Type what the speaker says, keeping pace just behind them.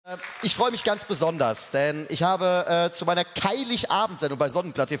Ich freue mich ganz besonders, denn ich habe zu meiner Heiligabend-Sendung bei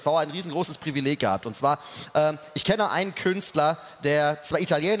Sonnenklar TV ein riesengroßes Privileg gehabt. Und zwar, ich kenne einen Künstler, der zwar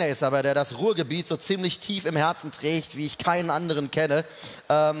Italiener ist, aber der das Ruhrgebiet so ziemlich tief im Herzen trägt, wie ich keinen anderen kenne.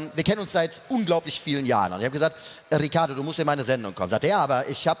 Wir kennen uns seit unglaublich vielen Jahren. Und ich habe gesagt, Riccardo, du musst in meine Sendung kommen. Sagt er, ja, aber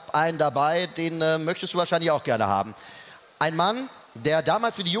ich habe einen dabei, den möchtest du wahrscheinlich auch gerne haben. Ein Mann, der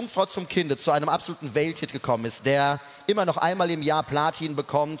damals wie die Jungfrau zum Kinde zu einem absoluten Welthit gekommen ist, der immer noch einmal im Jahr Platin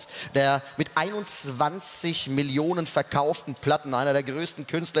bekommt, der mit 21 Millionen verkauften Platten einer der größten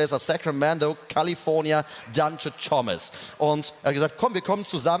Künstler ist aus Sacramento, California, Dante Thomas. Und er hat gesagt, komm, wir kommen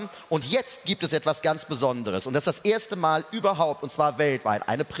zusammen und jetzt gibt es etwas ganz Besonderes. Und das ist das erste Mal überhaupt, und zwar weltweit,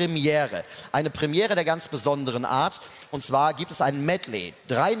 eine Premiere der ganz besonderen Art. Und zwar gibt es ein Medley,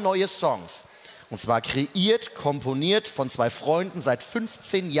 3 neue Songs. Und zwar kreiert, komponiert von 2 Freunden, seit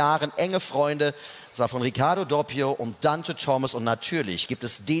 15 Jahren enge Freunde. Und zwar von Riccardo Doppio und Dante Thomas. Und natürlich gibt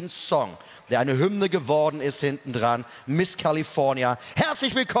es den Song, der eine Hymne geworden ist hinten dran, Miss California.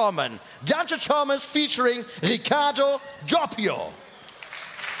 Herzlich willkommen, Dante Thomas featuring Riccardo Doppio.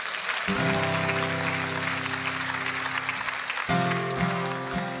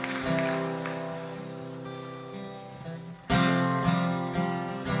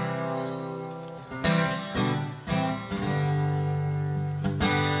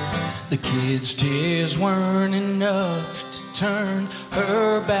 The kids' tears weren't enough to turn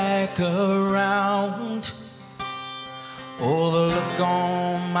her back around. Oh, the look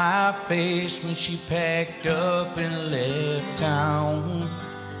on my face when she packed up and left town.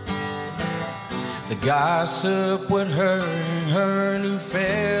 The gossip what her and her new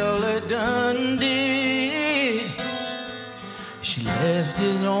fella done did. She left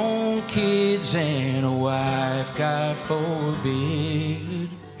his own kids and a wife, God forbid.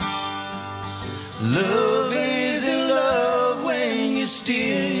 Love isn't love when you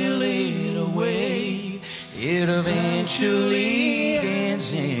steal it away. It eventually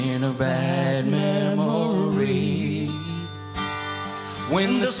ends in a bad memory.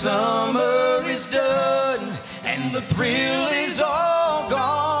 When the summer is done and the thrill is all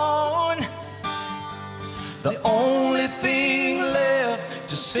gone, the only thing left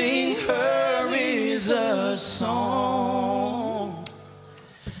to sing her is a song.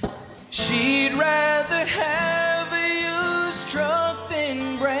 She'd rather have a used truck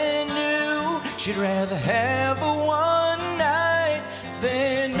than brand new. She'd rather have a one night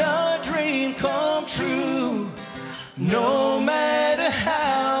than a dream come true. No matter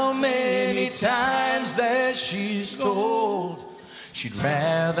how many times that she's told, she'd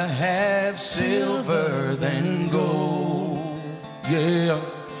rather have silver than gold. Yeah,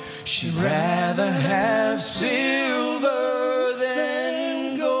 she'd rather have silver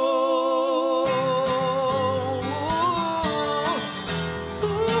than gold.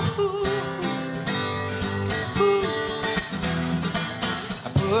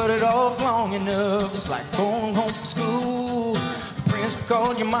 Put it off long enough, it's like going home from school. The principal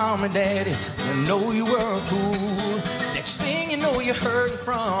called your mom and daddy, you know you were a fool. Next thing you know you're hurting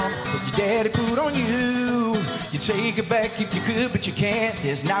from what your daddy put on you. You take it back if you could, but you can't,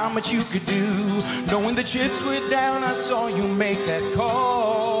 there's not much you could do. Knowing the chips were down, I saw you make that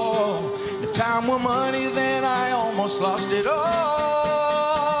call. If time were money, then I almost lost it all.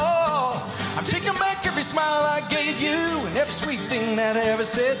 I'm taking back every smile I gave you and every sweet thing that I ever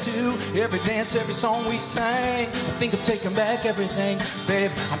said to. Every dance, every song we sang. I think I'm taking back everything,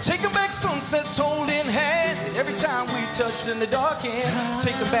 babe. I'm taking back sunsets holding hands and every time we touched in the dark end.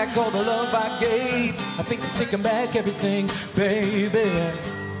 Taking back all the love I gave. I think I'm taking back everything, baby.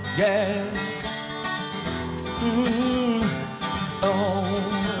 Yeah.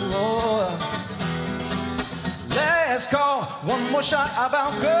 Last call, one more shot of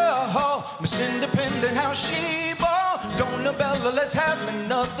alcohol. Miss Independent, how she ball. Donna Bella, let's have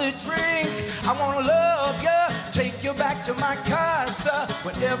another drink. I wanna love ya, take you back to my casa.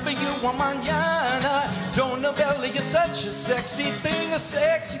 Whenever you want mañana. Donna Bella, you're such a sexy thing, a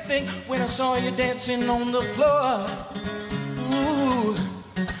sexy thing. When I saw you dancing on the floor, ooh,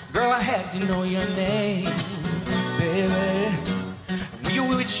 girl, I had to know your name, baby. Were you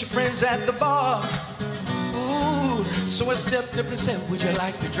with your friends at the bar? So I stepped up and said, would you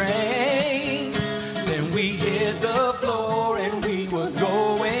like a drink? Then we hit the floor and we were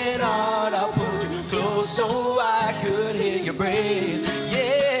going on. I pulled you close so I could hear you breathe.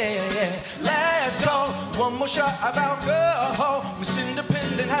 Yeah, last call, one more shot of alcohol. Miss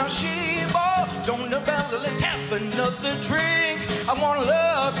Independent, how she ball. Donna Bella, let's have another drink. I wanna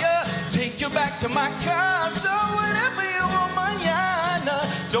love ya, take you back to my casa. Whatever you want, mañana.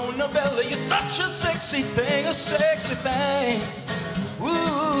 Donna Bella, you're such a sexy thing, a sexy thing.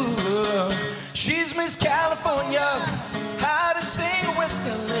 Ooh.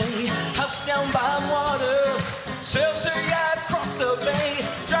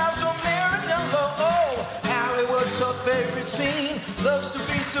 scene. Loves to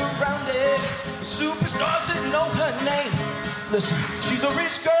be surrounded with superstars that know her name. Listen, she's a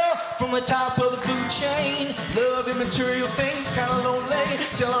rich girl from the top of the food chain. Loving material things, kinda lonely,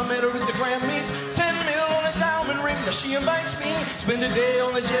 till I met her at the Grammys. 10 mil on a diamond ring, now she invites me. Spend a day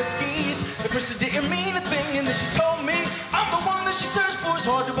on the jet skis. At first it didn't mean a thing, and then she told me I'm the one that she searched for. It's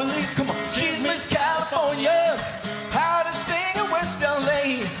hard to believe, come on. She's Miss California, hottest thing in West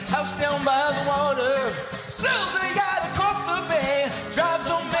LA. House down by the water, sells a yacht across the bay. Drives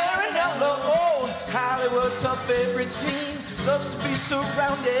on Marinello, oh, Hollywood's her favorite scene. Loves to be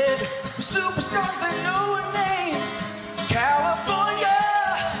surrounded with superstars that know her name. California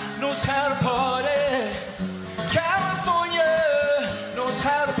knows how to party. California knows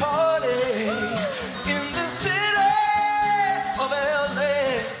how to party. In the city of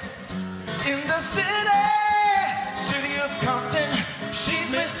LA, in the city of Compton, she's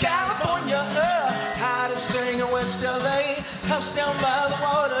Miss California, hottest thing in West LA. House down by the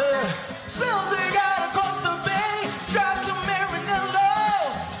water, sells a yacht across the bay. Drives a Marinello,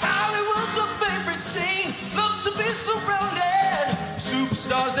 Hollywood's her favorite scene. Loves to be surrounded with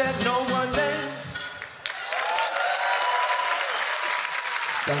superstars that know her name.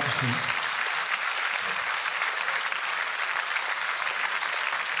 Dankeschön.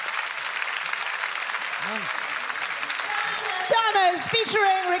 Thomas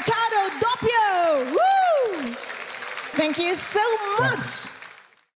featuring Riccardo Doppio. Woo! Thank you so much.